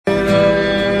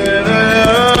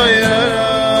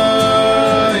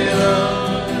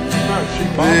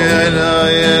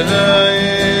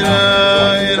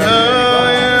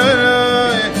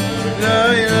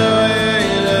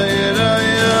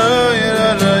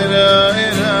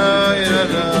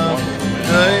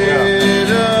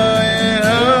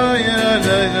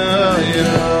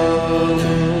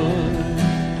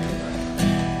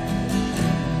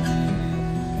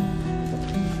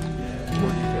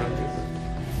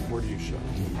Or do you shut?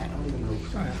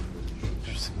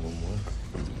 Just sing one more.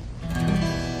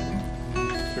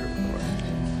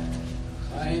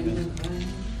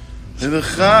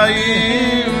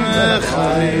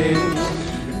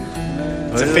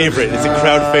 It's a favorite. It's a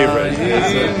crowd favorite.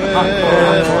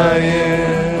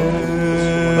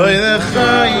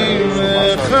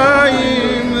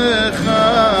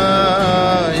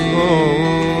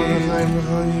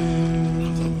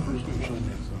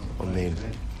 Amen.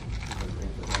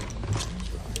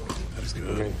 That's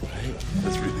good. Right?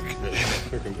 That's really good.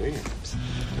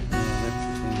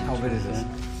 How big is this?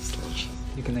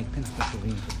 You can make pins with the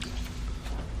lean.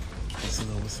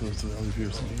 Listen to the other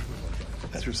people.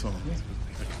 That's your song.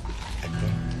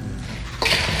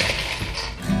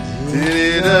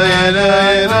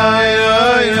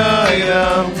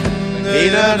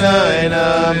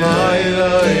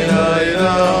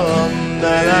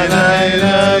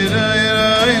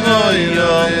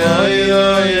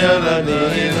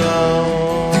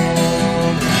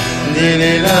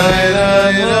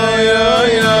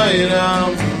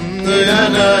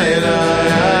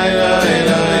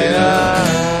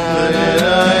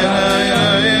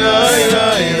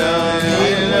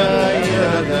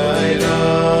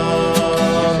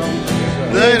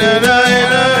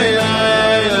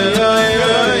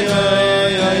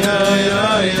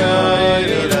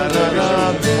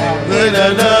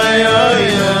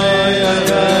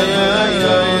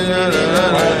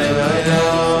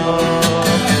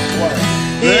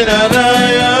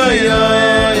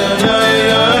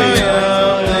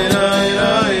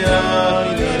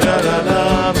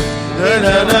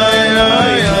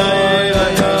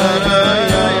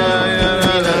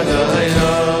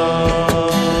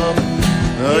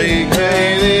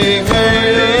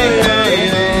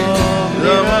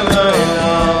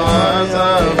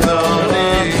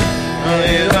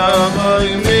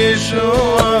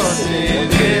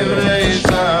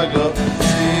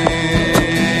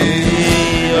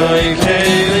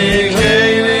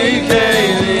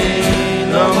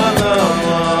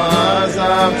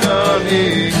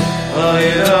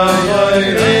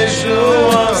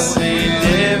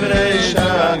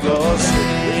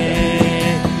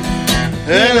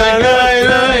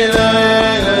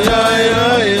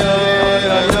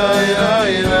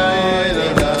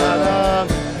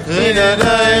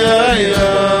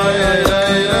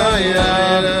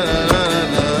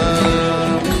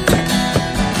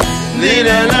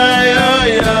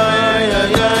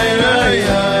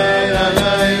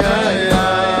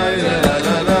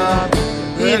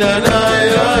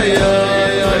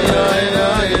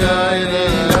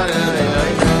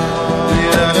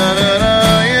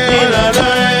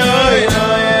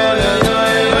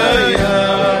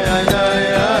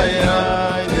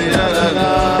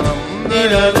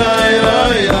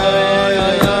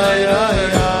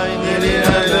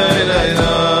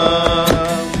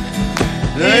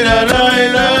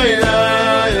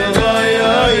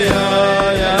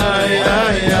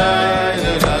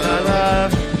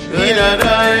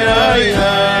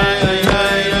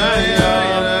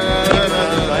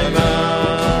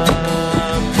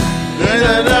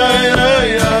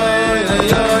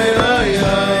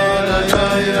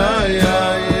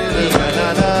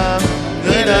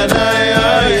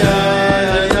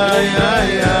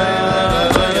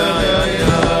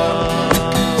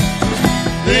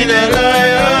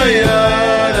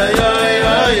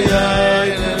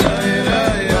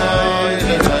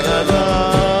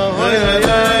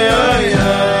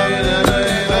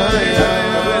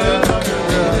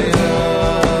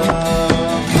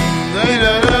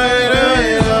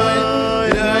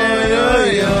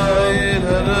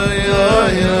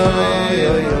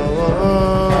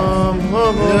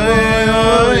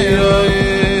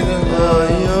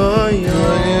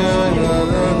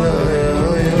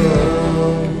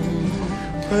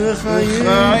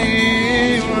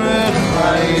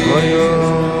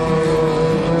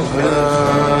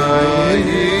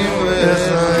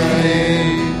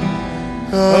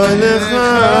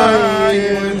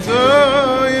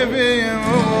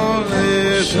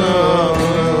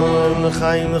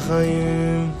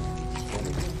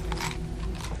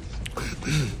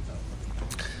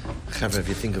 If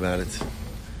you think about it,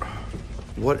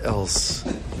 what else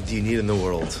do you need in the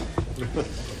world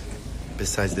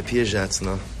besides the Pia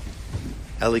Jatzna,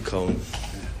 Eli Cohen,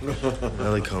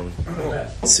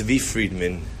 Zvi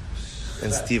Friedman,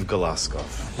 and Steve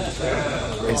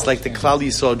Golaskov? It's like the Klal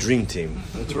Yisrael Dream Team,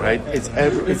 right? It's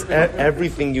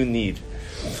everything you need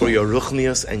for your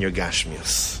Ruchnius and your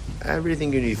Gashmius.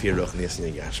 Everything you need for your Ruchnius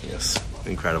and your Gashmius.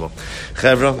 Incredible.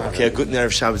 Chevra, okay, a good night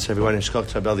of Shabbos, everyone, and Shkok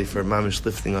Tabeli for Mamish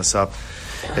lifting us up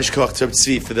For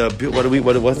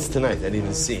the what's tonight? I didn't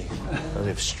even see. We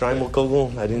have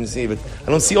Streimel. I didn't see, but I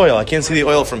don't see oil. I can't see the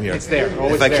oil from here. It's there.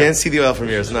 If I can't see the oil from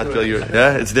here, it's not really.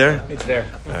 Yeah, it's there. It's there.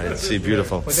 All right, let's see.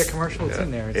 Beautiful. With the commercial, it's in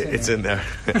there. It's in there.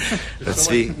 Let's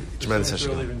see. Tremendous.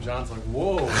 Even John's like,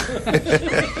 whoa.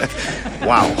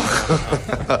 Wow.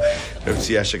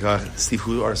 Steve,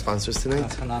 who are our sponsors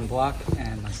tonight? Hanan Block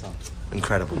and myself.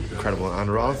 Incredible.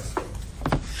 Honor of?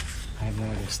 I have no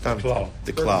idea.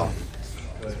 The Klal.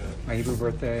 My Hebrew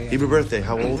birthday. Hebrew birthday.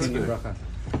 How old? Bracha.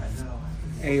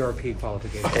 A or P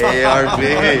qualification. ARB.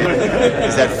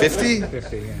 Is that 50?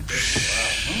 50, yeah.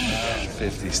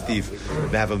 50. Steve,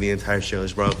 behalf of the entire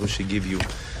Chassidus Chaburah, who should give you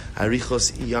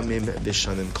Arichos Yamim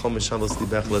Bishanim Kol Mishalos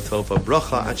Libech LaTova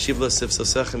Bracha Ad Shiv LaSif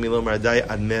Sosechem Milom Radai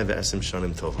Ad Meh Ve'esem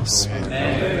Shanim Tovos.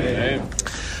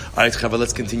 All right, Chava,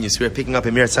 let's continue. So we're picking up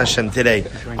Emir Hashem today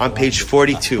on page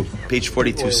 42. Page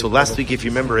 42. So last week, if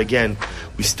you remember again,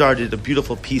 we started a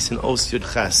beautiful piece in Os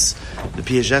Yud Ches. The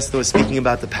Piagesna was speaking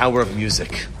about the power of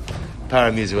music. Power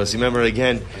of music. So remember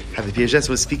again, how the Piagesna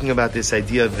was speaking about this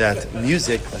idea that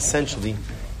music essentially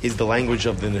is the language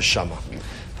of the neshama.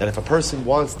 That if a person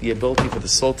wants the ability for the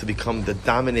soul to become the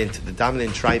dominant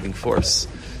driving force,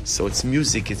 so it's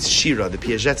music, it's shira. The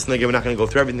Piagesna, again, we're not going to go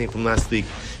through everything from last week,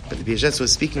 but the Piagesna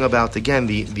was speaking about, again,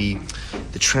 the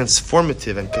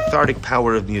transformative and cathartic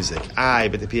power of music.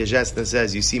 But the Piagesna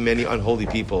says, you see many unholy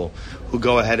people who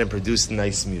go ahead and produce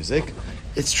nice music.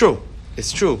 It's true.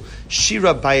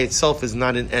 Shira by itself is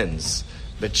not an ends.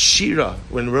 But shira,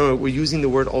 when we're using the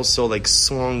word also like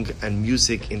song and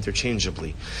music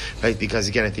interchangeably, right? Because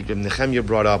again, I think Reb Nechemia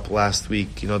brought up last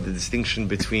week, the distinction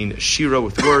between shira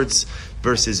with words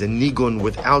versus a nigun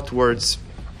without words.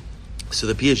 So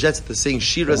the Piagetz is saying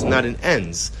shira is not an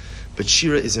ends, but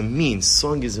shira is a means.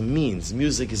 Song is a means.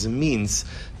 Music is a means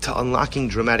to unlocking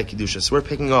dramatic kedusha. So we're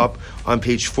picking up on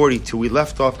page 42. We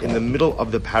left off in the middle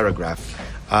of the paragraph.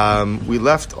 We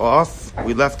left off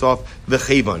the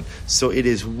Chavan. So it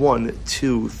is 1,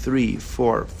 2, 3,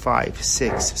 4, 5,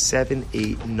 6, 7,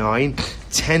 8, 9,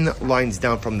 10 lines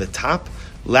down from the top.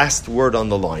 Last word on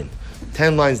the line.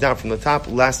 10 lines down from the top.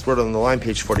 Last word on the line.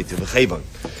 Page 42. The Chavan.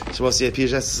 So we'll see. Piaget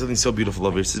says something so beautiful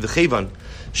over here. It says the Chavan.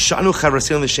 Shanu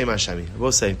Chavrasil L'Shem Hashemi.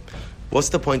 We'll say, what's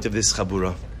the point of this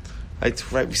Chaburah?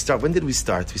 Right. We start. When did we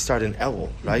start? We started in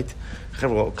Elul, right?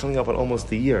 Coming up on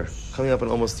almost a year,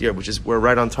 which is we're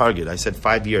right on target. I said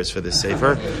 5 years for this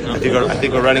sefer. I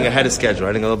think we're running ahead of schedule.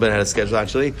 Running a little bit ahead of schedule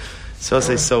actually. So I'll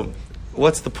say, so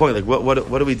what's the point? Like what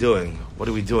are we doing? What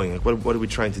are we doing? Like what are we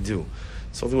trying to do?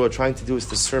 So what we're trying to do is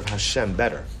to serve Hashem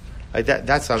better. Like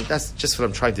that's just what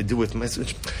I'm trying to do with my.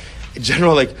 In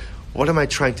general, like what am I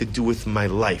trying to do with my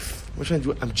life?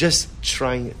 I'm just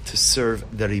trying to serve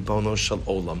the Ribono Shel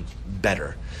Olam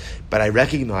better. But I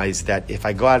recognize that if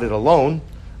I go at it alone,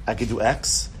 I could do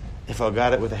X. If I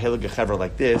got it with a Helig Chevra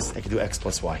like this, I could do X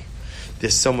plus Y.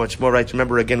 There's so much more, right?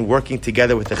 Remember, again, working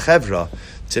together with the Chevra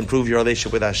to improve your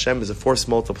relationship with Hashem is a force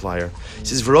multiplier. It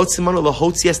says, this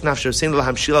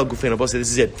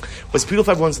is it. What's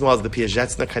beautiful every once in a while is the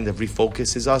Piagetzna kind of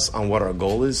refocuses us on what our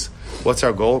goal is. What's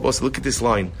our goal? Also, look at this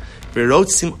line. I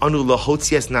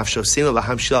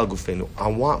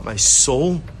want my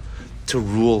soul to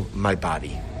rule my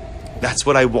body. That's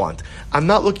what I want. I'm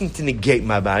not looking to negate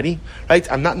my body,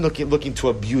 right? I'm not looking to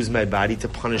abuse my body, to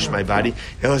punish my body.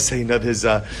 There's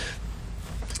a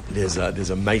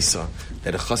Maisa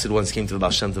that a Chassid once came to the Baal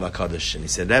Shem Tov HaKadosh, and he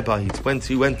said, Rebbe,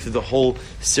 he went through the whole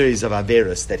series of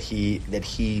Averos that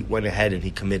he went ahead and he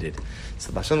committed. So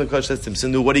the Baal Shem Tov HaKadosh says to him,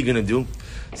 so what are you going to do?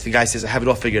 So the guy says, I have it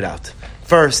all figured out.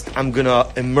 First, I'm going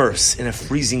to immerse in a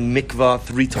freezing mikvah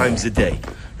 3 times a day.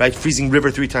 Right, freezing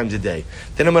river 3 times a day.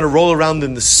 Then I'm going to roll around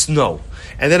in the snow,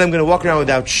 and then I'm going to walk around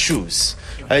without shoes.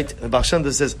 Right? The Baal Shem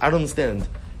Tov says, I don't understand.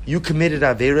 You committed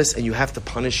Averis and you have to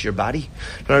punish your body.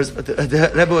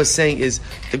 The Rebbe was saying is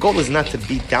the goal is not to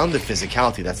beat down the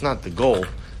physicality. That's not the goal.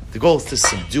 The goal is to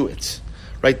subdue it.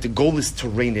 Right? The goal is to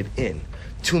rein it in.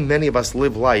 Too many of us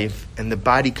live life, and the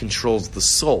body controls the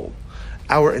soul.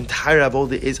 Our entire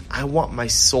avoda is, I want my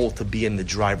soul to be in the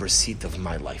driver's seat of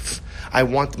my life. I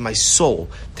want my soul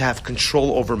to have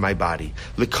control over my body.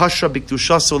 That's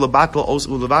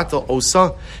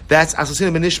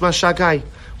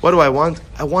what do I want?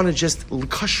 I want to just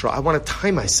l'kashra. I want to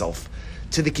tie myself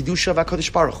to the kedusha of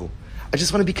HaKadosh Baruch Hu. I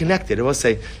just want to be connected. I will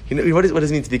say, what does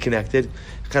it mean to be connected?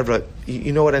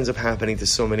 You know what ends up happening to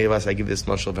so many of us? I give this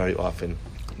mashal very often.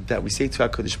 That we say to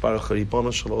HaKadosh Baruch Hu,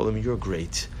 Ribono Shel Olam, you're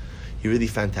great. You're really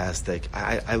fantastic.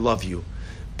 I love you.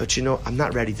 But I'm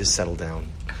not ready to settle down.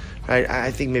 Right? I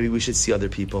think maybe we should see other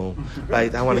people.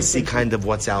 Right? I want to see kind of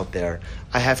what's out there.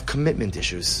 I have commitment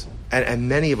issues. And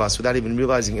many of us, without even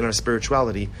realizing in our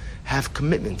spirituality, have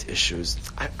commitment issues.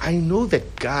 I know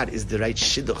that God is the right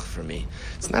shidduch for me.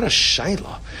 It's not a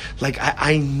shayla. Like,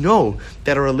 I know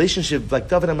that a relationship, like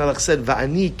David HaMelech said,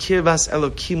 Va'ani kirvas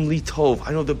Elokim li tov.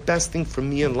 I know the best thing for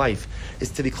me in life is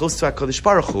to be close to HaKadosh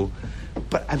Baruch Hu.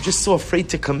 But I'm just so afraid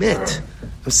to commit.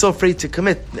 I'm so afraid to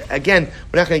commit. Again,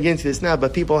 we're not going to get into this now,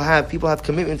 but people have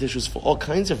commitment issues for all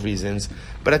kinds of reasons.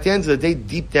 But at the end of the day,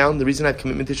 deep down, the reason I have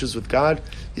commitment issues with God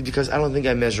is because I don't think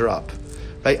I measure up.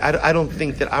 Right? I don't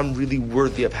think that I'm really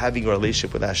worthy of having a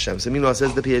relationship with Hashem. So meanwhile,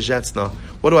 says the Piazetzna,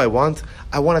 what do I want?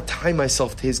 I want to tie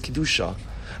myself to His Kedusha.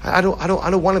 I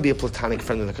don't want to be a platonic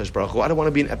friend of the Kadosh Baruch Hu. I don't want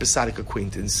to be an episodic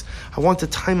acquaintance. I want to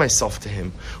tie myself to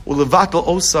Him. I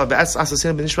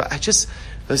just,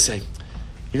 let's say,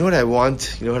 you know what I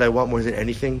want? You know what I want more than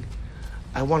anything?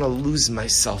 I want to lose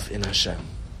myself in Hashem.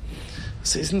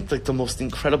 So isn't it like the most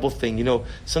incredible thing? You know,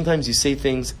 sometimes you say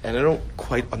things and I don't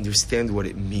quite understand what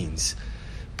it means.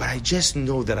 But I just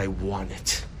know that I want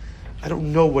it. I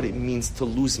don't know what it means to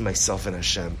lose myself in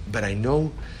Hashem. But I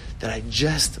know that I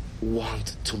just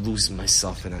want to lose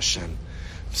myself in Hashem.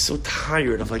 I'm so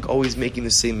tired of like always making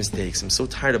the same mistakes. I'm so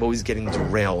tired of always getting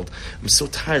derailed. I'm so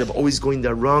tired of always going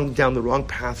down the wrong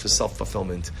path for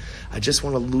self-fulfillment. I just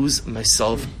want to lose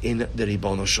myself in the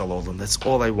Ribono Shel Olam. That's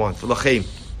all I want. Says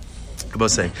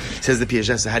the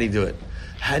Piaget, how do you do it?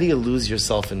 How do you lose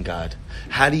yourself in God?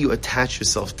 How do you attach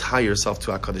yourself, tie yourself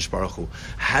to HaKadosh Baruch Hu?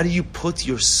 How do you put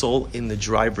your soul in the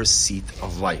driver's seat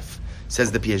of life?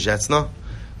 Says the Piaget,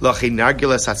 Lachei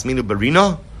nargilas hatzminu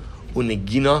barina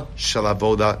unegina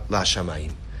shalavoda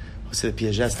lashamayim. So the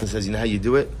Piaget says, you know how you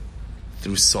do it?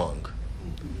 Through song.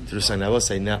 Through song. I will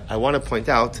say, now, I want to point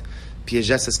out,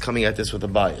 Piaget is coming at this with a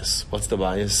bias. What's the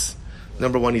bias?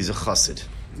 Number one, he's a chassid.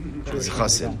 He's a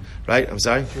chassid, right? I'm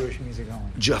sorry? Jewish music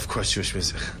only. Of course, Jewish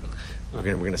music.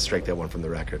 We're gonna strike that one from the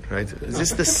record, right? Is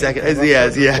this the second?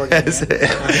 Yes.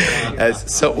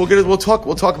 So we'll talk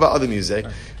about other music.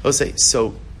 I'll say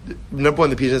so. Number one,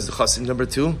 the Piaget is the chassid. Number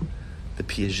two, the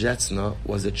Piazetzna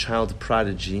was a child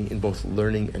prodigy in both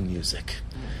learning and music,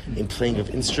 in playing of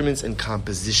instruments and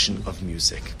composition of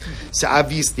music. So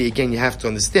obviously, again, you have to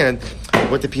understand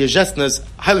what the Piazetzna is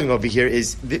highlighting over here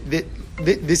is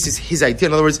this is his idea.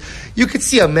 In other words, you could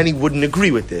see how many wouldn't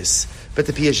agree with this. But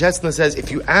the Piazetzna says,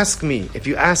 if you ask me,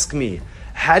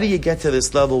 how do you get to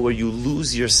this level where you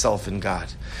lose yourself in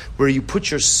God, where you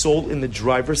put your soul in the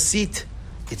driver's seat?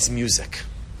 It's music.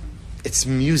 It's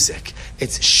music.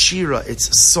 It's shira.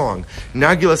 It's song.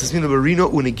 Nargilas has been the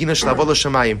barino unegina shlavolo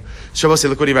shamayim. Shabbos,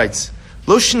 look what he writes.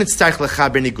 Lo shenitztach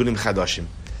lechaber nigunim chadashim.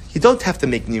 You don't have to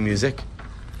make new music.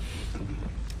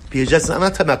 I'm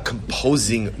not talking about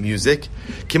composing music.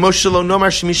 But I say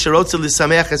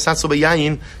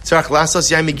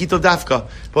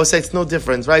it's no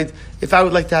different, right? If I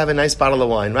would like to have a nice bottle of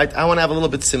wine, right? I want to have a little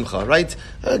bit simcha, right?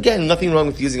 Again, nothing wrong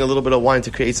with using a little bit of wine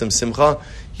to create some simcha.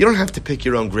 You don't have to pick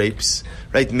your own grapes,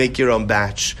 right? Make your own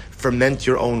batch, ferment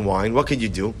your own wine. What can you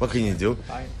do? You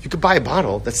could buy a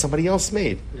bottle that somebody else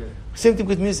made. Yeah. Same thing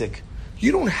with music.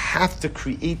 You don't have to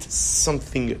create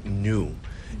something new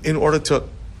in order to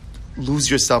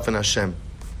lose yourself in Hashem.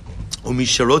 Same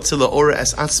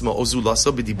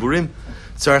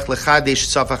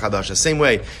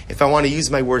way, if I want to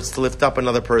use my words to lift up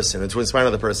another person and to inspire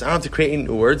another person, I don't have to create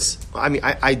new words. I mean,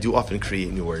 I do often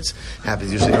create new words. It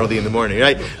happens usually early in the morning,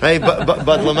 right?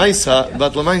 But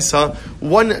Lamaisa,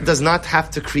 one does not have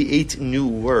to create new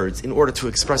words in order to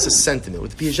express a sentiment.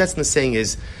 What the Piazetzna is saying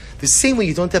is, the same way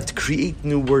you don't have to create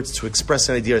new words to express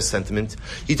an idea or sentiment,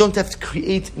 you don't have to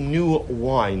create new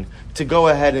wine to go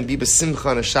ahead and be besimcha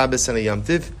on a Shabbos and a Yom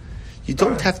Tiv. You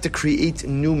don't have to create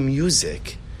new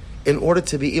music in order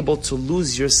to be able to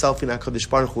lose yourself in HaKadosh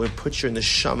Baruch Hu and put your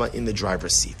neshama in the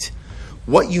driver's seat.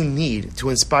 What you need to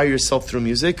inspire yourself through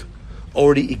music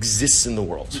already exists in the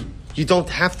world. You don't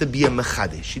have to be a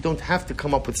mechadish. You don't have to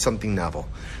come up with something novel.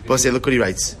 But say, look what he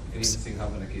writes.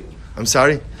 I'm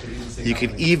sorry? You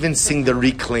can even sing the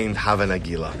reclaimed Hava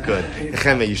Nagila. Good.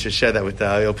 Nechemeh, you should share that with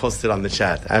you'll post it on the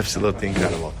chat. Absolutely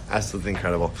incredible.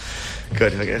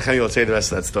 Good. Nechemeh will tell you the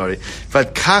rest of that story.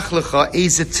 But kach lecha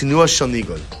eze tenua shel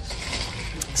nigun.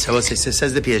 So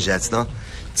says the Piazetzna,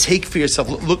 take for yourself,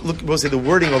 look, the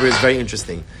wording over here is very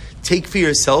interesting. Take for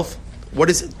yourself, what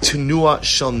does tenua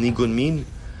shel nigun mean?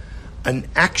 An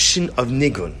action of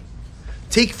nigun.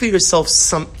 Take for yourself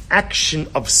some action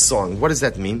of song. What does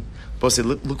that mean?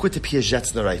 Look what the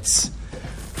Piazetzna writes.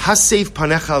 Hasev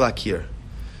panecha lakir.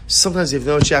 Sometimes you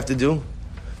know what you have to do?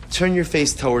 Turn your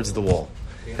face towards the wall.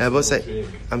 And I say,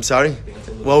 I'm sorry?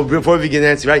 Well, before we begin to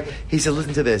answer, right? He said,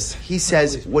 listen to this. He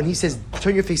says, when he says,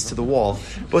 turn your face to the wall,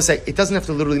 it doesn't have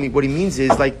to literally mean, what he means is,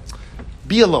 like,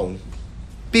 Be alone.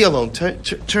 Be alone.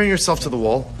 Turn yourself to the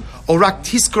wall. Or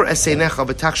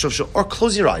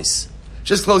close your eyes.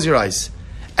 Just close your eyes.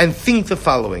 And think the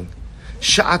following.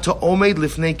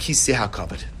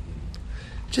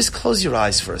 Just close your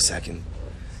eyes for a second.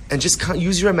 And just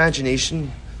use your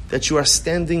imagination that you are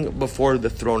standing before the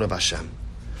throne of Hashem.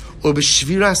 And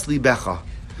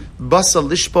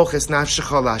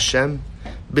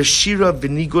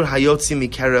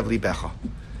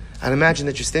imagine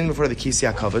that you're standing before the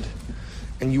Kisei HaKavod,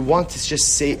 and you want to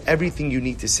just say everything you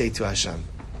need to say to Hashem.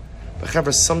 But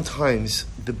however, sometimes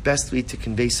the best way to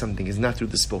convey something is not through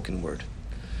the spoken word.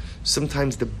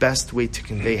 Sometimes the best way to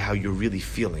convey how you're really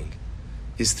feeling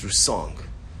is through song,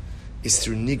 is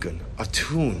through nigun. A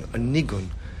tune, a nigun,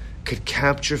 could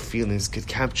capture feelings, could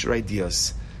capture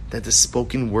ideas that the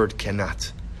spoken word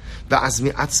cannot. And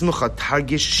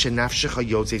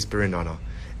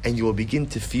you will begin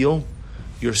to feel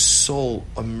your soul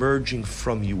emerging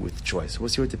from you with joy. So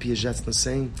what's here what the Piaget's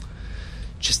saying?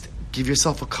 Just give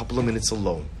yourself a couple of minutes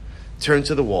alone. Turn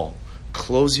to the wall.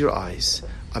 Close your eyes.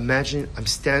 Imagine I'm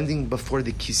standing before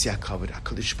the Kisei HaKavod,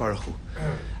 HaKadosh Baruch Hu.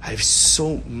 I have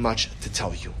so much to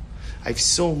tell you. I have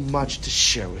so much to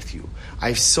share with you. I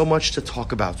have so much to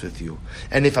talk about with you.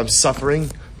 And if I'm suffering,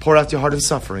 pour out your heart in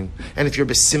suffering. And if you're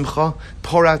besimcha,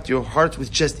 pour out your heart with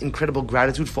just incredible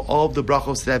gratitude for all of the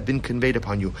brachos that have been conveyed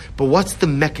upon you. But what's the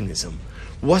mechanism?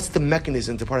 What's the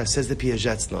mechanism to pour out? Says the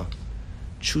Piagetz.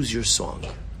 Choose your song.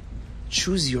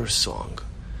 Choose your song.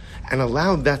 And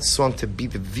allow that song to be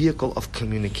the vehicle of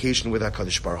communication with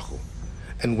HaKadosh Baruch Hu.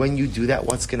 And when you do that,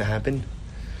 what's going to happen?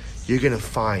 You're going to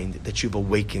find that you've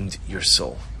awakened your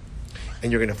soul.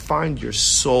 And you're going to find your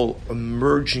soul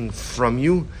emerging from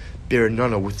you,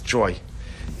 berenana, with joy.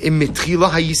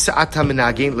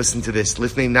 Listen to this.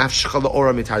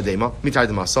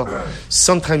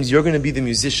 Sometimes you're going to be the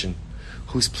musician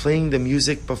who's playing the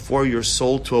music before your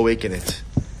soul to awaken it.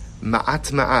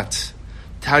 Ma'at ma'at.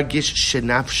 Targish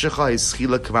shenafshecha is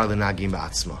chila kvar lenagim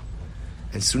ba'atzma.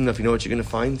 And soon enough, you know what you're going to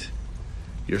find?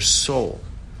 Your soul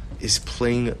is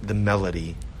playing the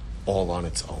melody all on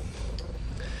its own.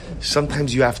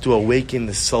 Sometimes you have to awaken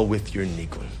the soul with your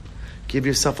nigun. Give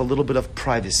yourself a little bit of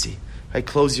privacy. Right?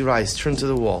 Close your eyes, turn to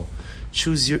the wall.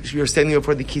 You're standing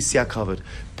before the Kisei HaKavod.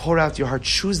 Pour out your heart.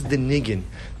 Choose the nigun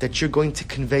that you're going to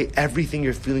convey everything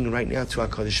you're feeling right now to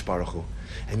HaKadosh Baruch Hu.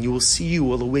 And you will see you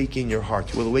will awaken your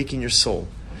heart. You will awaken your soul.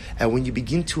 And when you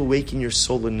begin to awaken your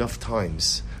soul enough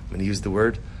times, I'm going to use the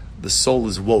word, the soul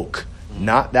is woke.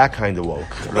 Not that kind of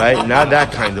woke, right? Not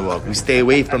that kind of woke. We stay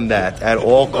away from that at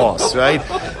all costs, right?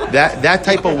 That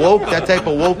type of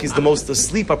woke is the most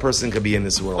asleep a person could be in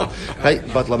this world, right?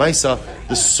 But Lamaisa,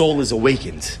 the soul is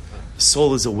awakened. The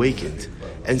soul is awakened.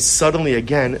 And suddenly,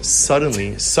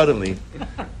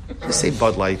 just say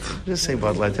Bud Light. Just say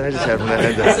Bud Light. Did I just have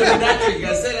that?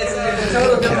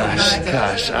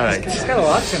 Gosh, all right. It's got a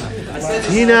lot tonight.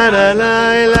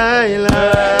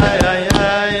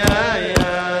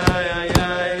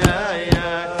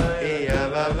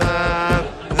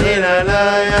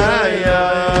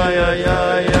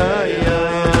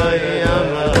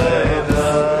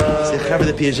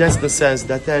 The Piagetz says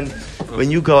that then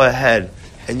when you go ahead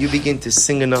and you begin to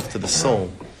sing enough to the soul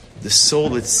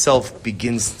itself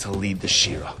begins to lead the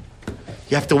shira.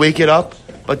 You have to wake it up,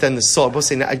 but then the soul.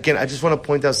 Again, I just want to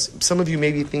point out, some of you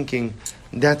may be thinking,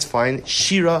 that's fine.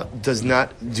 Shira does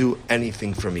not do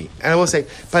anything for me. And I will say,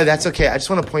 but that's okay. I just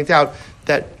want to point out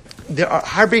that there are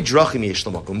harbe drachim yesh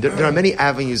l'makom. There are many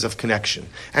avenues of connection.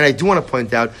 And I do want to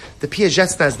point out, the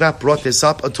Piagetz has not brought this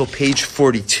up until page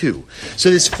 42. So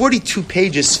there's 42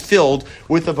 pages filled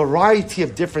with a variety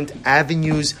of different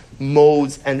avenues,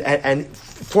 modes, and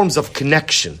forms of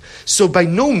connection. So by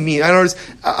no means, in other words,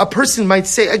 a person might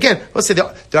say, again, let's say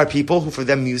there are people who for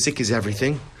them music is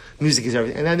everything. Music is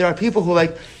everything. And then there are people who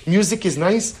like, music is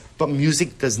nice, but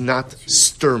music does not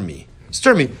stir me.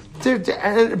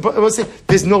 But let's say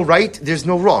there's no right, there's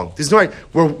no wrong. There's no right.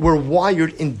 We're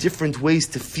wired in different ways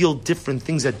to feel different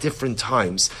things at different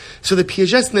times. So the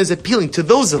Piagetz is appealing to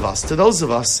those of us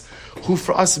who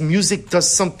for us music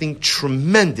does something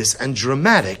tremendous and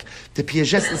dramatic. The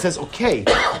Piagetz says, okay,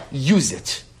 use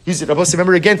it. Use it.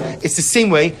 Remember again, it's the same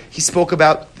way he spoke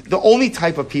about the only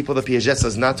type of people the Piagetz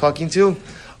is not talking to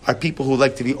are people who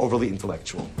like to be overly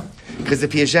intellectual. Because the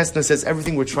Piagetz says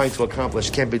everything we're trying to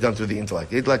accomplish can't be done through the intellect.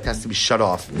 The intellect has to be shut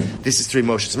off. This is through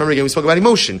emotions. Remember again, we spoke about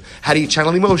emotion. How do you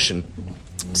channel emotion?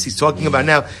 So he's talking about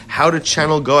now how to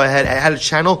channel, how to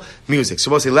channel music.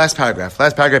 So we'll say last paragraph,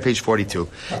 page 42.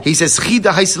 He says, he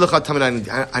says a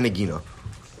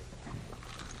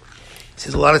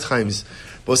lot of times,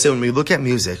 we'll say when we look at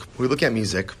music,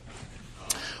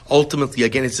 Ultimately,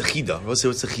 again, it's a chida. What's a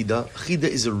chida? Chida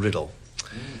is a riddle.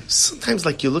 Sometimes,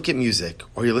 like, you look at music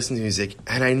or you listen to music,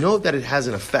 and I know that it has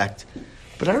an effect,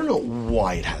 but I don't know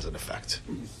why it has an effect.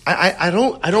 I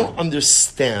don't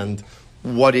understand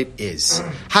what it is.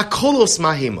 Hakolos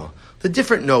mahima, the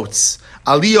different notes,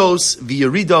 alios,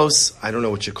 vioridos. I don't know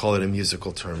what you call it in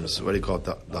musical terms. What do you call it?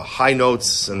 The high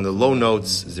notes and the low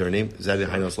notes. Is there a name? Is that it?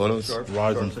 High notes, low notes?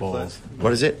 Rise and fall.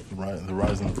 What is it? The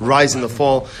rise and fall. Rise and the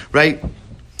fall, right?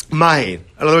 Mahin.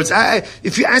 In other words,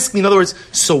 if you ask me, in other words,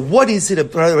 so what is it?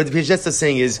 What the PhD is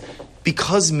saying is,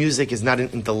 because music is not an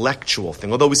intellectual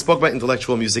thing, although we spoke about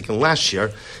intellectual music in last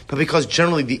year, but because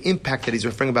generally the impact that he's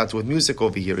referring about with music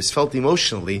over here is felt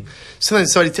emotionally,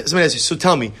 sometimes somebody asks you, so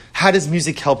tell me, how does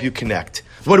music help you connect?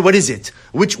 What is it?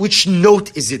 Which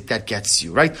note is it that gets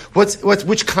you, right?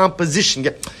 Which composition?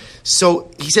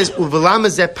 So he says,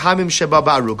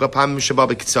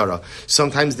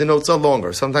 sometimes the notes are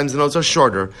longer, sometimes the notes are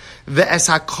shorter. So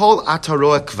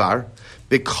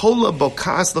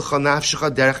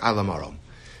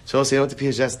also, you know what the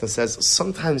PhD says?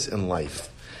 Sometimes in life,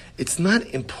 it's not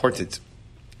important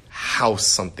how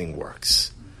something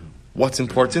works. What's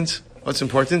important?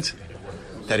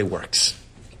 That it works.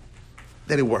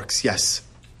 That it works, yes.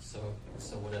 So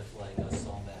what if like a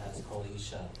song that has Kol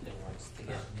Isha, it works to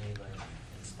get me like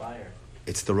inspired?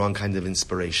 It's the wrong kind of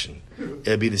inspiration.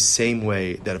 It'd be the same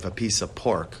way that if a piece of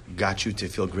pork got you to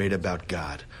feel great about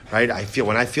God, right?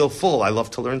 When I feel full, I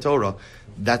love to learn Torah.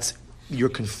 You're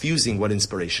confusing what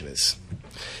inspiration is.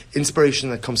 Inspiration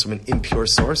that comes from an impure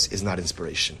source is not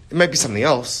inspiration. It might be something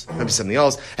else. And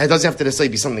it doesn't have to necessarily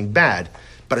be something bad,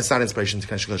 but it's not inspiration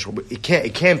to It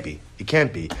can't be.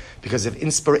 Because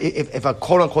if a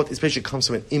quote unquote inspiration comes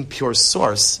from an impure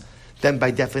source, then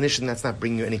by definition that's not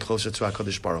bringing you any closer to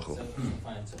HaKadosh Baruch Hu. So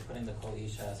putting the Kol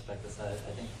Isha aspect aside,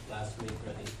 I think last week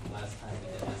or the last time we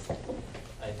did this,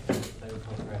 if I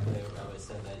recall correctly, I always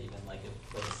said that even like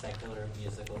if with a secular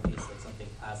musical piece, like something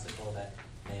classical that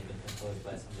may have been composed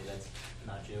by somebody that's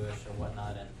not Jewish or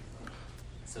whatnot, and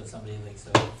so somebody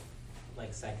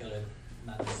like secular,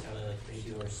 not necessarily like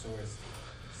pure source.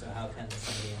 So how can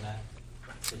somebody in that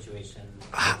situation?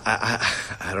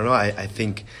 I don't know. I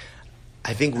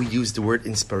think we use the word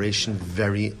inspiration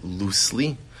very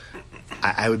loosely.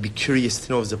 I would be curious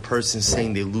to know if the person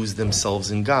saying they lose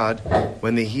themselves in God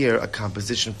when they hear a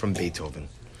composition from Beethoven.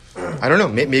 I don't know.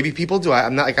 Maybe people do.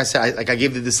 I'm not, like I said, I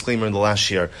gave the disclaimer in the last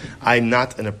year. I'm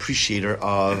not an appreciator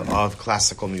of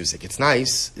classical music. It's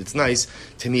nice.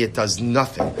 To me, it does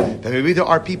nothing. But maybe there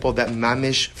are people that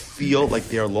mamish feel like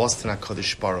they are lost in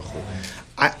HaKadosh Baruch Hu.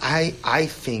 I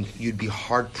think you'd be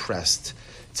hard pressed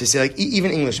to say, like,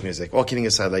 even English music, all kidding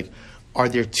aside, like, are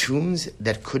there tunes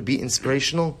that could be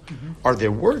inspirational? Mm-hmm. Are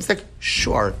there words that,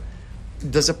 sure.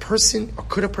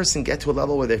 Could a person get to a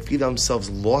level where they feel themselves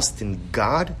lost in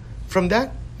God from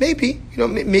that? Maybe.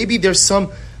 Maybe there's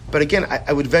some, but again,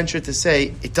 I would venture to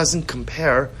say it doesn't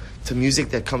compare to music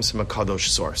that comes from a Kadosh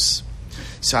source.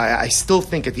 So I still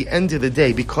think at the end of the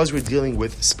day, because we're dealing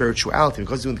with spirituality,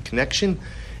 because we're doing the connection,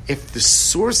 if the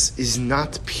source is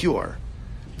not pure,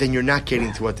 then you're not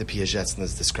getting to what the Piaget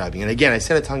is describing. And again, I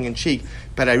said it tongue-in-cheek,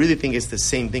 but I really think it's the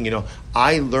same thing.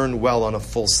 I learn well on a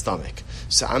full stomach.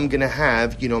 So I'm going to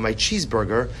have, my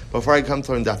cheeseburger before I come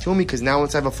to learn Daf Yomi, because now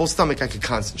once I have a full stomach, I can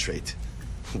concentrate.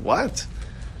 What?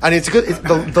 And it's good.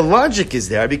 The logic is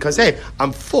there because, hey,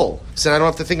 I'm full. So I don't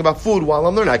have to think about food while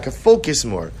I'm learning. I can focus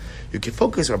more. You can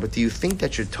focus more, but do you think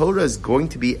that your Torah is going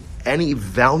to be any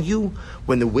value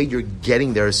when the way you're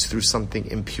getting there is through something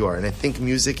impure? And I think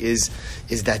music is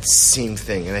that same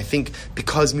thing. And I think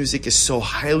because music is so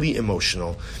highly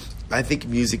emotional, I think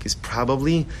music is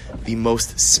probably the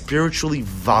most spiritually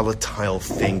volatile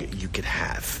thing you could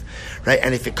have, right?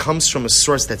 And if it comes from a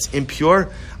source that's impure,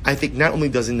 I think not only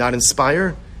does it not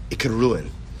inspire, it could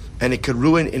ruin. And it could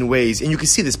ruin in ways, and you can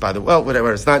see this by the way, well,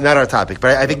 whatever, it's not our topic,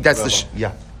 but I think that's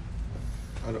yeah.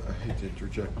 I hate to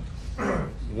interject.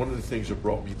 One of the things that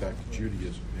brought me back to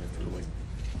Judaism after like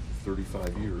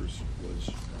 35 years was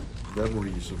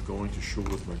memories of going to shul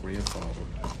with my grandfather,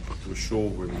 to a shul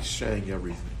where they sang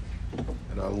everything.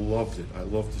 And I loved it. I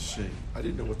loved to sing. I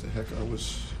didn't know what the heck I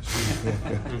was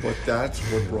singing. But that's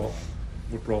what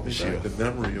brought me back, the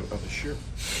memory of the shir.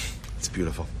 It's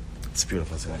beautiful. It's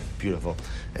beautiful.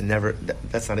 And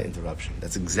that's not an interruption.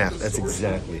 That's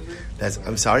exactly.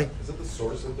 I'm sorry? Is it the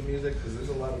source of the music? Because there's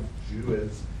a lot of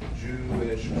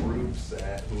Jewish groups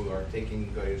who are taking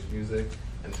Goyish music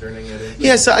and turning it into...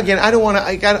 Yeah, so again, I don't want to.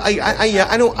 I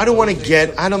don't want to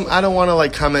get. I don't want to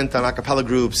like comment on a cappella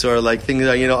groups or like things,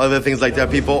 other things like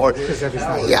that. People or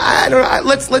I don't.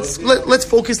 Let's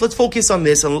focus on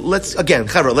this and let's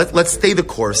stay the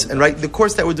course. And right, the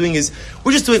course that we're doing is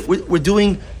we're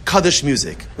doing Kaddish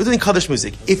music. We're doing Kaddish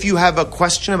music. If you have a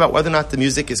question about whether or not the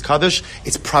music is Kaddish,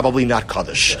 it's probably not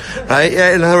Kaddish, right?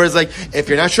 In other words, like if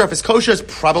you're not sure if it's kosher, it's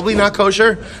probably not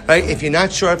kosher, right? If you're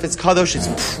not sure if it's Kaddish, it's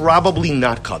probably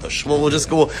not Kaddish.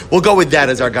 We'll go with that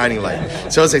as our guiding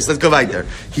light. So let's go right there.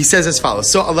 He says as follows.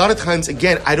 So a lot of times,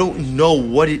 again, I don't know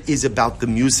what it is about the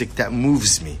music that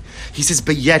moves me. He says,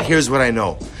 but yet here's what I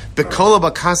know.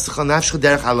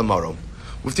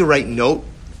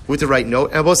 With the right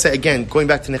note. And I will say again, going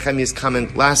back to Nehemiah's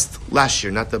comment last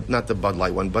year, not the Bud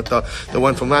Light one, but the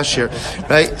one from last year,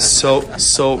 right? So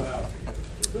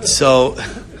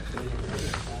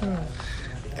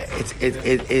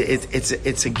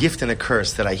it's a gift and a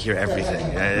curse that I hear everything.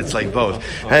 It's like both.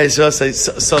 Right? So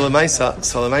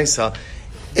Lemaisa,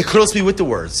 it close me with the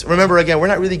words. Remember, again, we're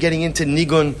not really getting into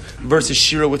nigun versus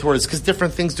shira with words because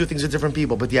different things do things with different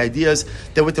people. But the idea is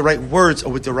that with the right words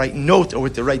or with the right note or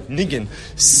with the right nigun,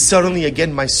 suddenly,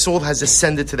 again, my soul has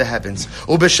ascended to the heavens.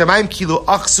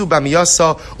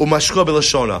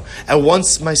 And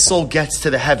once my soul gets to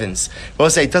the heavens, we'll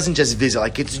say it doesn't just visit,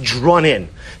 like it's drawn in.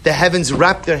 The heavens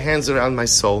wrap their hands around my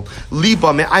soul.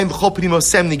 And I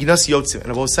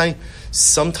will say,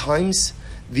 sometimes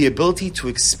the ability to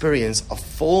experience a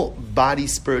full body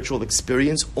spiritual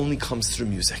experience only comes through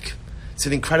music. It's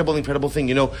an incredible thing.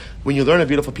 When you learn a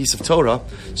beautiful piece of Torah,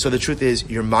 so the truth is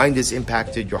your mind is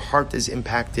impacted, your heart is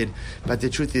impacted, but the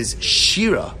truth is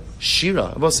Shira,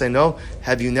 I will say no.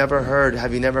 Have you never heard a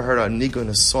nigun,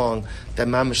 a song that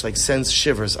mamish like sends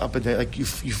shivers up and down, like you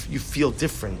feel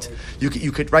different.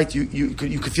 You could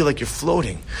feel like you're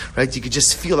floating, right? You could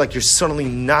just feel like you're suddenly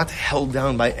not held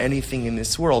down by anything in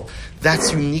this world.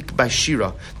 That's unique by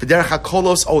Shira. V'derech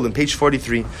hakolos olim, page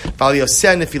 43.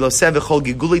 V'aliyoseh nefiloseh v'chol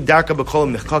giguli darka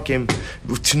b'kol mechkakim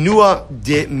v'tnua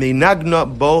de meinagna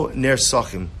bo ner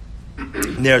sochim.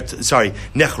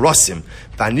 Nechrosim.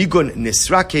 Vanigun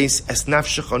nisrakes es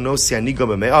nafshecha no sianigo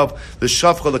b'me'av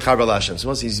l'shavcha l'karba lashem.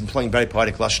 So he's employing very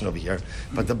poetic lashon over here,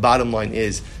 but the bottom line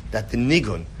is that the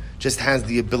nigun just has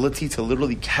the ability to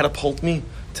literally catapult me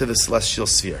to the celestial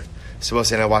sphere. So we'll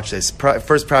say, now watch this.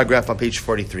 First paragraph on page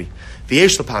 43.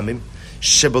 V'yesh l'pamim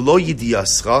shebelo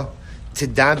yidiyascha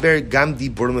tidaber gam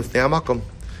dibur l'fnei hamakom.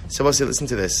 So we'll say, listen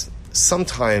to this.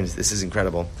 Sometimes, this is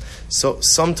incredible. So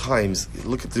sometimes,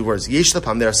 look at the words. Yesh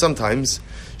l'pam, there are sometimes.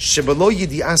 Shebelo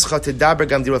yidiyascha tidaber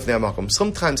gam dibur l'fnei hamakom.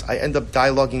 Sometimes I end up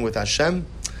dialoguing with Hashem,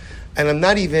 and I'm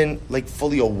not even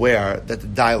fully aware that the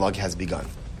dialogue has begun.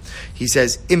 He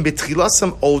says, "Im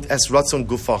betchilasam od es ratzon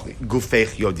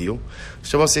gufech yodiu."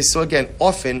 So again,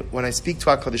 often when I speak to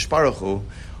HaKadosh Baruch Hu,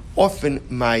 often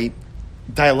my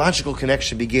dialogical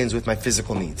connection begins with my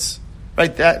physical needs.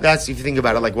 Right? That's if you think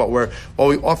about it, like what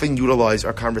we often utilize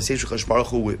our conversation with HaKadosh Baruch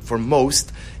Hu with, for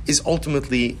most is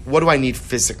ultimately, what do I need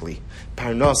physically?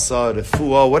 Parnasa,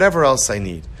 refuah, whatever else I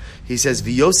need. He says,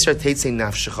 "V'yoser teitzei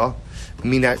nafshecha."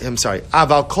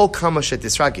 Aval kol kama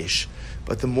shetisragish.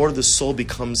 But the more the soul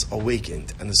becomes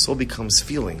awakened and the soul becomes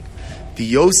feeling,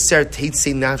 v'yoser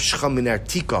teitzei nafshecha min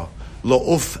artika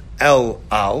lo'uf el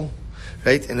al.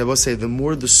 Right? And I will say, the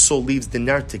more the soul leaves the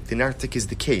nartik is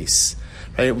the case.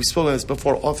 Right? We've spoken this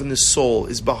before. Often the soul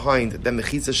is behind the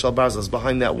mechitza shel barzel, is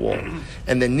behind that wall,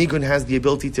 and then nigun has the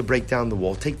ability to break down the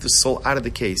wall, take the soul out of the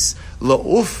case.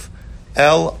 La'uf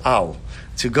el al,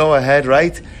 to go ahead,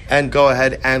 right, and go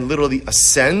ahead and literally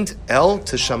ascend el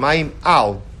to shamayim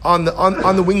al on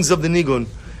the wings of the nigun.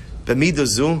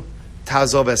 B'midazu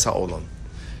tazov es ha'olam.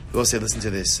 We will say, listen to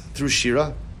this. Through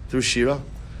shira,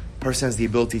 person has the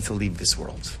ability to leave this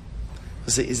world. We'll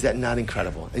say, is that not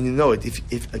incredible? And you know it.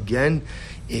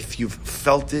 If you've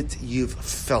felt it, you've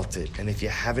felt it. And if you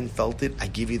haven't felt it, I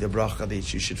give you the bracha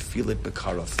that you should feel it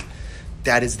b'karov.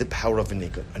 That is the power of a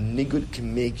nigun. A nigun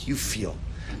can make you feel,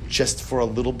 just for a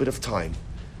little bit of time,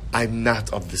 I'm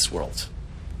not of this world.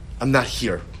 I'm not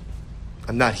here.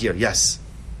 Yes?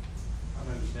 I'm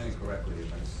understanding correctly.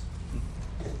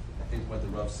 I think what the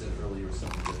Rav said earlier was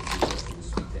something that he wants to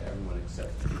speak to everyone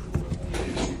except people who are only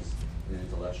in an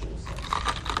intellectual sense.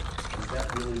 Is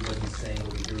that really what he's saying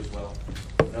over here as well?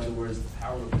 In other words, the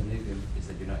power of the nigun is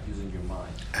that you're not using your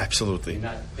mind. Absolutely. You're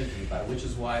not thinking about it, which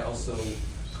is why also,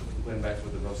 going back to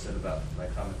what the Rav said about, I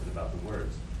commented about the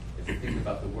words. If you think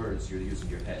about the words, you're using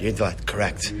your head. You're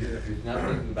correct. If you're not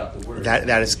thinking about the words.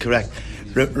 That is correct.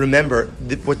 Remember,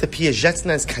 what the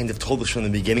Piagetna has kind of told us from the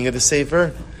beginning of the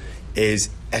Sefer is,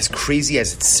 as crazy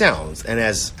as it sounds, and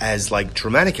as like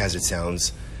dramatic as it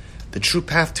sounds, the true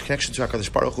path to connection to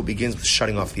HaKadosh Baruch Hu begins with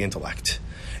shutting off the intellect.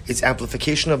 It's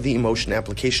amplification of the emotion,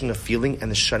 application of feeling,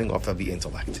 and the shutting off of the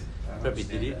intellect. Rabbi,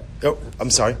 did he? Oh, I'm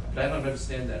sorry. But I don't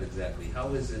understand that exactly. How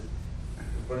is it?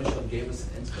 Baruch Hashem gave us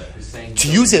an intellect. He's saying To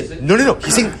use it. No.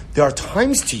 He's saying there are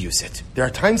times to use it. There are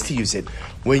times to use it.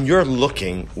 When you're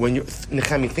looking,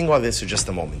 Nechami, think about this for just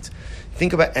a moment.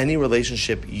 Think about any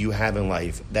relationship you have in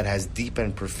life that has deep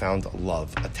and profound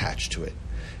love attached to it.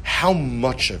 How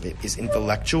much of it is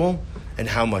intellectual and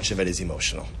how much of it is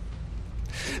emotional?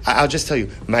 I'll just tell you,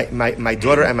 my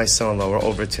daughter and my son-in-law were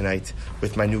over tonight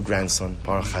with my new grandson,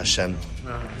 Baruch Hashem,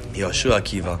 Yoshua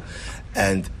Akiva,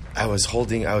 and I was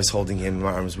holding him in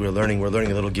my arms. We're learning a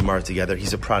little Gemara together.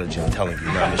 He's a prodigy, I'm telling you.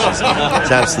 No,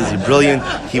 it's absolutely brilliant.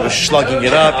 He was slugging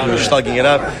it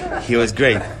up. He was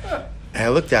great. And I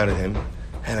looked down at him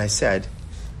and I said,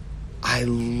 I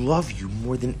love you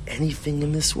more than anything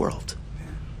in this world.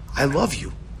 I love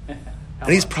you. And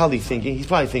he's probably thinking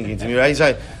to me, right? He's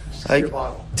like,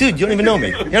 dude, you don't even know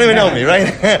me.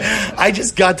 Right? I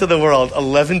just got to the world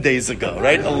 11 days ago,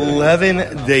 right?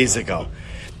 11 days ago.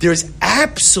 There's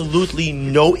absolutely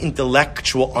no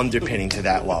intellectual underpinning to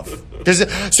that love.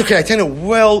 So can I tell you,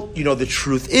 well, the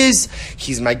truth is,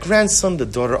 he's my grandson,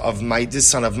 the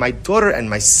son of my daughter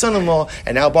and my son-in-law,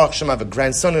 and now Baruch Hashem, I have a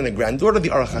grandson and a granddaughter. The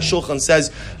Aruch HaShulchan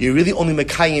says, you're really only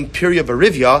Mekayim Pirya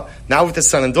Barivya, not with a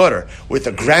son and daughter, with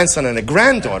a grandson and a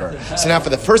granddaughter. So now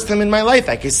for the first time in my life,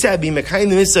 I could say, I'd be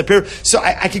Mekayim the Mitzvah Pirya. So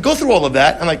I could go through all of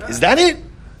that. I'm like, is that it?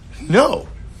 No.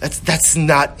 That's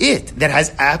not it. That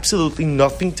has absolutely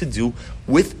nothing to do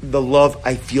with the love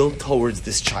I feel towards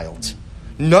this child.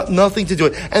 Nothing to do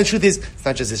with it. And the truth is, it's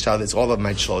not just this child, it's all of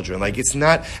my children. Like, it's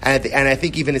not, and I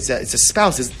think even it's a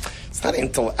spouse, it's not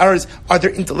are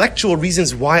there intellectual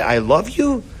reasons why I love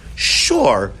you?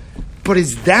 Sure. But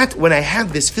is that, when I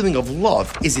have this feeling of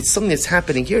love, is it something that's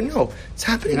happening here? No, it's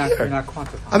happening here. You're not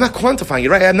quantifying. I'm not quantifying it,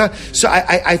 right? I'm not. So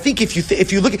I think if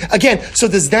you look again, so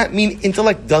does that mean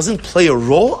intellect doesn't play a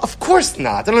role? Of course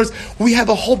not. In other words, we have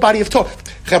a whole body of Torah.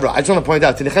 Chaburah, I just want to point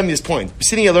out to Nehemiah's point.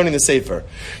 Sitting here learning the Sefer,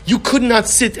 you could not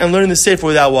sit and learn the Sefer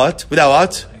without what?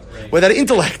 Without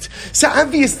intellect. So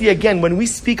obviously, again, when we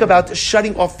speak about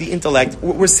shutting off the intellect,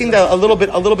 we're seeing that a little bit.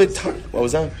 What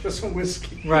was that? Just some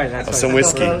whiskey. Right. That's some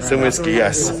whiskey.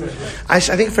 Yes. I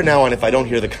think from now on, if I don't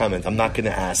hear the comment, I'm not going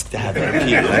to ask to have it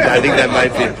repeated. I think that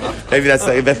might be. Maybe that's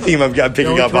the theme I'm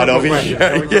picking up on over here.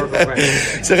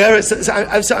 Yeah.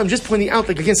 So I'm just pointing out,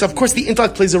 again. So of course, the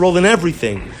intellect plays a role in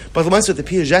everything. But the one what the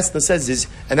Piyah Jasna says is,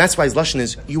 and that's why his lashon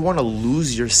is, you want to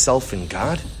lose yourself in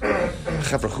God.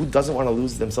 Who doesn't want to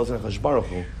lose themselves in HaKadosh Baruch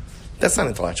Hu? That's not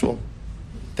intellectual.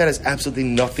 That has absolutely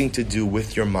nothing to do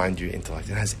with your mind, your intellect.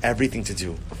 It has everything to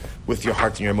do with your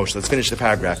heart and your emotion. Let's finish the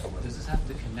paragraph. Does this have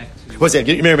to connect to... One second,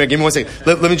 give me 1 second.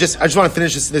 Let me I just want to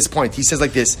finish this point. He says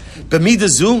like this,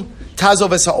 B'midazu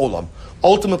tazov es ha'olam.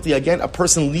 Ultimately, again, a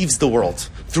person leaves the world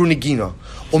through Negina.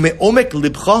 Omek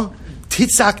libcha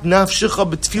titzak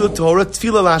nafshecha b'tfilah Torah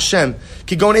tfilah la'Hashem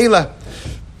kigon eila.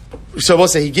 So we'll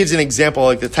say he gives an example,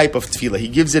 like the type of tefillah. He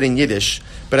gives it in Yiddish,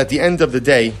 but at the end of the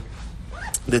day,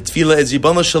 the tefillah is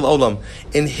Yibana Shel Olam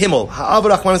in Himmel. Ha'av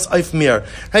Rachmanis Eif Mir.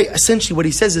 Right? Essentially, what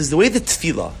he says is the way the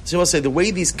tefillah. So we'll say the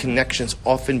way these connections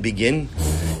often begin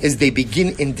is they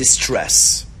begin in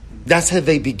distress. That's how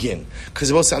they begin,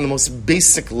 because we'll say on the most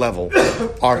basic level,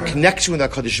 our connection with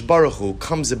HaKadosh Baruch Hu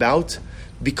comes about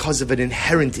because of an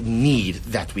inherent need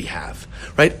that we have,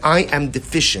 right? I am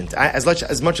deficient. As much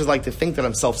as I like to think that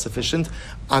I'm self-sufficient,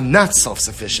 I'm not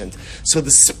self-sufficient. So the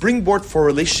springboard for a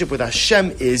relationship with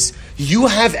Hashem is, you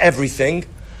have everything,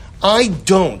 I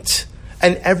don't.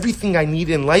 And everything I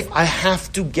need in life, I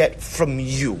have to get from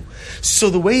you. So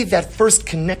the way that first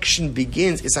connection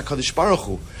begins is HaKadosh Baruch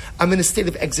Hu. I'm in a state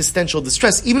of existential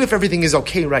distress, even if everything is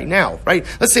okay right now, right?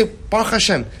 Let's say, Baruch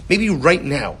Hashem, maybe right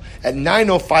now, at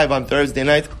 9:05 on Thursday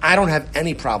night, I don't have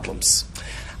any problems.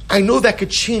 I know that could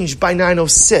change by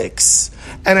 9:06.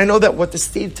 And I know that what the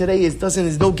state today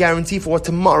is no guarantee for what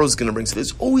tomorrow's going to bring. So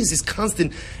there's always this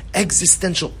constant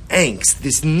existential angst,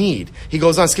 this need. He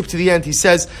goes on, skip to the end, he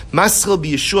says,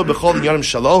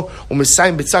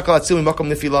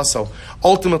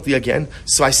 ultimately again,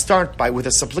 so I start with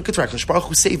a supplicatory, HaKadosh Baruch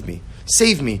Hu, save me.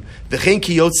 Save me.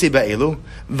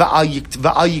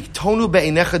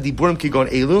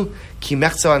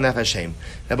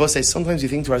 Now both say, sometimes we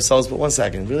think to ourselves, but 1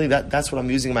 second, really that's what I'm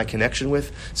using my connection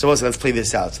with? So also, let's play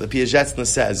this out. So the Piyah Jasna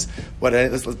says,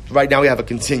 right now we have a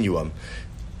continuum.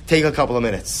 Take a couple of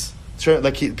minutes.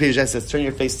 Like Piyah Jasna says, turn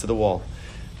your face to the wall.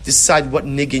 Decide what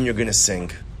niggin you're going to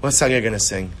sing. What song you're going to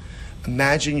sing.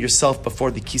 Imagine yourself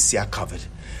before the Kisei HaKavod.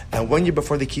 And when you're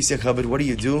before the Kisei HaKavod, what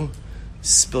do?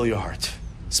 Spill your heart.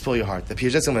 Spill your heart. The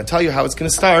Piaget, I'm going to tell you how it's going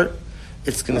to start.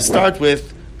 It's going to start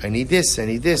with, I need this, I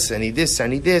need this, I need this, I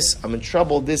need this, I'm in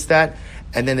trouble, this, that.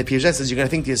 And then the Piaget says, you're going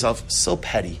to think to yourself, so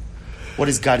petty. What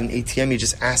is God, an ATM? You're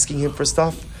just asking him for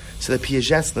stuff? So the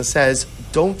Piaget says,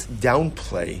 don't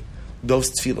downplay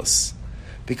those tefillas.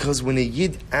 Because when a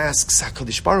Yid asks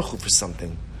HaKadosh Baruch Hu for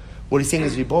something, what he's saying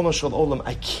is, Ribono Shel Olam,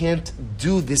 I can't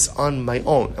do this on my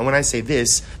own. And when I say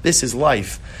this is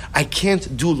life. I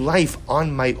can't do life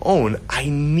on my own. I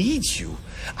need you.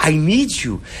 I need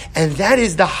you. And that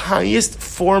is the highest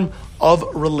form of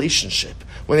relationship.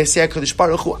 When they say HaKadosh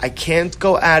Baruch Hu, I can't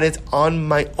go at it on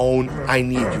my own. I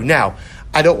need you. Now,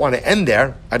 I don't want to end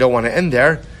there.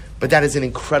 But that is an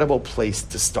incredible place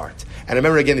to start. And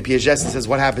remember again, the Piaget says,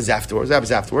 what happens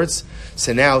afterwards?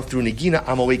 So now, through Nagina,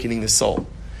 I'm awakening the soul.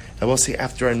 I will say,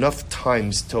 after enough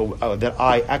times that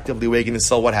I actively awaken the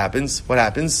soul, what happens?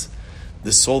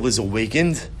 The soul is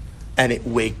awakened, and it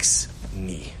wakes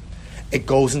me. It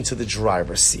goes into the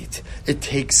driver's seat. It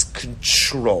takes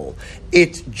control.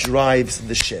 It drives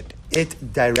the ship.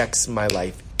 It directs my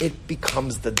life. It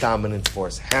becomes the dominant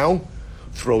force. How?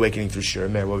 Through awakening through Shira.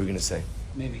 Meir, what were we going to say?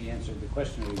 Maybe you answered the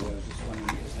question. I was just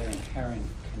wondering, is there inherent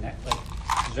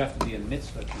does there have to be a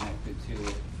mitzvah connected to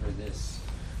it for this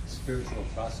spiritual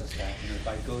process to happen? Or if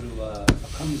I go to a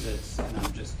kumzitz and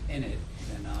I'm just in it,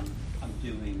 then I'm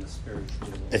doing a spiritual...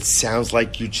 It sounds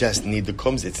like you just need the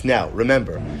kumzitz. Now,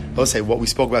 remember, I'll say what we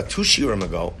spoke about 2 shiurim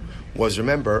ago was,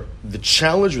 remember, the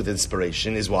challenge with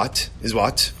inspiration is what?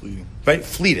 Fleeting. Right?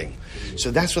 Fleeting.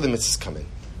 So that's where the mitzvahs come in.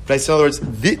 Right? So in other words,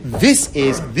 this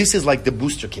is like the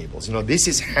booster cables. This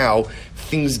is how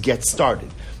things get started.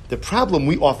 The problem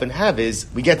we often have is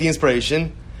we get the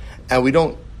inspiration and we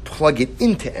don't plug it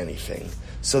into anything.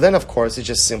 So then, of course, it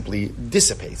just simply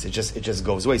dissipates. It just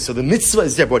goes away. So the mitzvah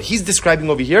is there. But what he's describing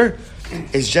over here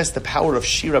is just the power of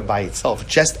Shira by itself,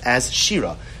 just as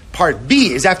Shira. Part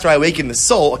B is after I awaken the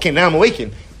soul. Okay, now I'm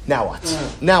awakened. Now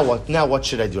what? Now what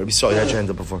should I do? Sorry, I had your hand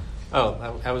up before.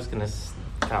 Oh, I was going to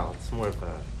tell. It's more of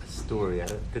a story.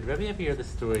 Did Rebbe ever hear the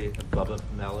story of Baba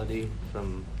Melody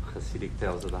from Hasidic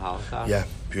Tales of the Holocaust? Yeah,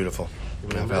 beautiful.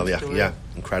 Yeah,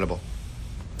 incredible.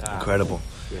 Incredible.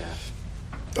 Yeah.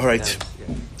 All right.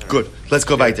 Good. Let's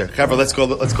go weiter. Cover. Let's go a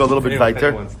little bit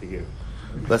weiter.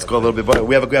 Let's go a little bit weiter.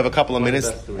 We have a couple of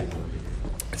minutes.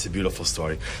 It's a beautiful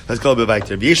story. Let's go a little bit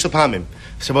weiter. V'yesh l'pamim.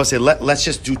 Shabbos say, let's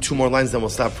just do 2 more lines, then we'll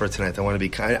stop for tonight. I want to be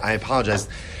kind. I apologize.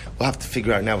 We'll have to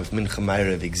figure out now with Mincha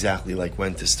Ma'ariv exactly like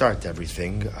when to start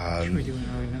everything. Should we do an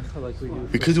early mincha like we do?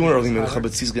 We could do an early mincha,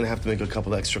 but he's going to have to make a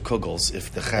couple extra kugels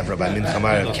if the chavra by Mincha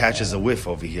Ma'ariv catches a whiff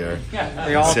over here. Yeah,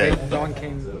 they all came.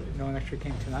 No one actually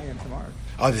came tonight and tomorrow.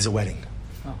 Oh, there's a wedding.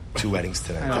 Oh. 2 weddings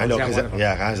tonight. I know because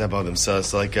I was above them. So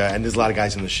it's like, and there's a lot of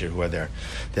guys in the shir who are there.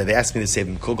 They asked me to save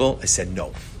them kugel. I said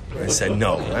no. I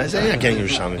said, yeah, getting your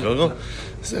shaman kugel.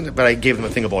 But I gave them a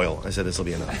thing of oil. I said this will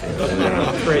be enough.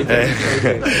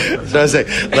 So I say,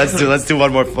 let's do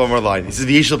one more line. He says,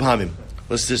 "V'yesh l'pamim."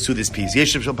 Let's just do this piece.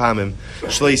 V'yesh l'pamim.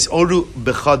 Shlo yisoru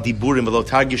b'cha diburim v'lo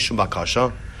targish shum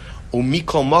bakasha.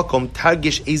 Umikol makom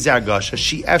targish ezer gasha.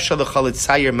 She efshal l'chalit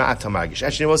sayer ma'at hamargish.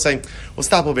 Actually, we'll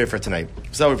stop over here for tonight.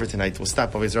 We'll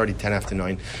stop over. It's already 10 after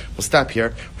 9. We'll stop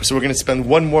here. So we're going to spend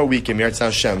one more week in Meretz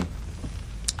Hashem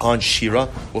on Shira.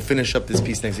 We'll finish up this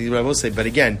piece next week. But I will say, but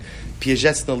again,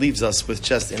 Piaget leaves us with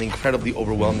just an incredibly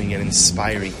overwhelming and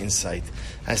inspiring insight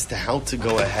as to how to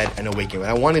go ahead and awaken. And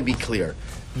I want to be clear.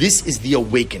 This is the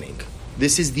awakening.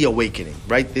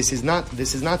 Right? This is not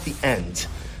the end.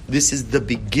 This is the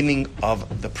beginning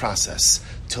of the process.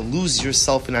 To lose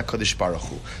yourself in HaKadosh Baruch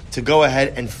Hu. To go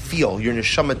ahead and feel your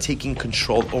neshama taking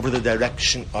control over the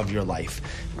direction of your life.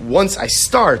 Once I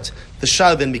start, the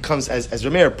shah then becomes, as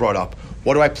Rameir brought up,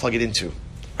 what do I plug it into?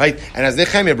 Right? And as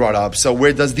Nechemia brought up, so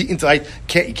where does the intellect,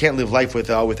 you can't live life with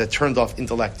a turned off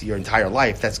intellect your entire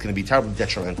life. That's going to be terribly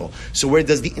detrimental. So where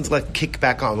does the intellect kick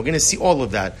back on? We're going to see all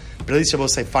of that. But at least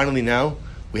Shabbos say, finally now,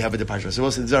 we have a departure. So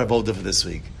this is our avoda for this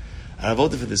week. Our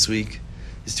avoda for this week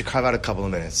is to carve out a couple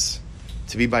of minutes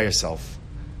to be by yourself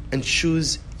and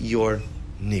choose your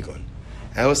nigun.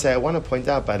 And I will say, I want to point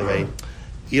out, by the way,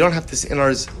 you don't have to sing. In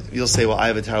ours, you'll say, well, I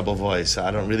have a terrible voice. So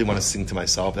I don't really want to sing to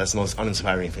myself. That's the most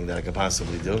uninspiring thing that I could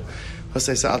possibly do. I'll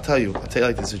say, so I'll tell you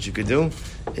like this. What you could do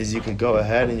is you could go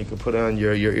ahead and you could put on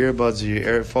your earbuds or your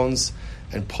earphones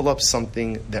and pull up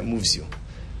something that moves you.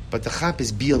 But the chap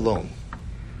is be alone.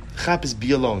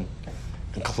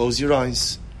 And close your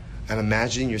eyes and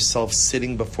imagine yourself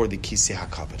sitting before the Kisei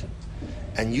HaKavod.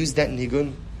 And use that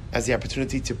nigun as the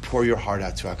opportunity to pour your heart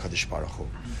out to HaKadosh Baruch Hu.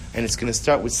 And it's going to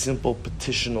start with simple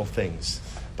petitional things.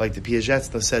 But like the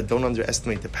Piagetz said, don't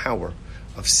underestimate the power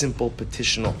of simple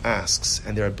petitional asks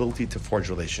and their ability to forge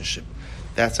relationship.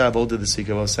 That's our avoda this week.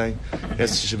 I was saying,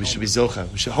 yes, we should be zocha.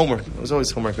 We should homework. It was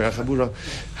always homework. Chaburah,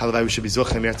 we should be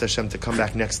zocha. Me'at Hashem to come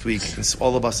back next week. And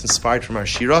all of us inspired from our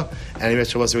shira, and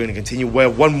Me'at Hashem, we're going to continue. We're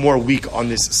one more week on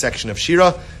this section of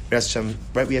shira. Me'at Hashem,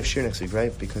 right? We have shira next week,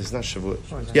 right? Because it's not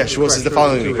Shavuot. Yeah, Shavuot is the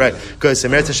following week, right? Good. So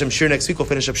Me'at Hashem, shira next week. We'll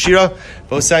finish up shira.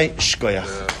 Both say shkoyach,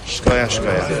 shkoyach,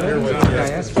 shkoyach.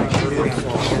 I asked for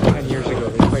 10 years ago.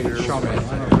 They played at Showman.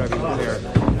 I don't know if Rebbe was there.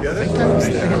 I think it was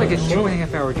like a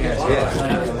 2.5 hour jazz.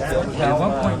 At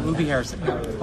one point, Ruby Harrison.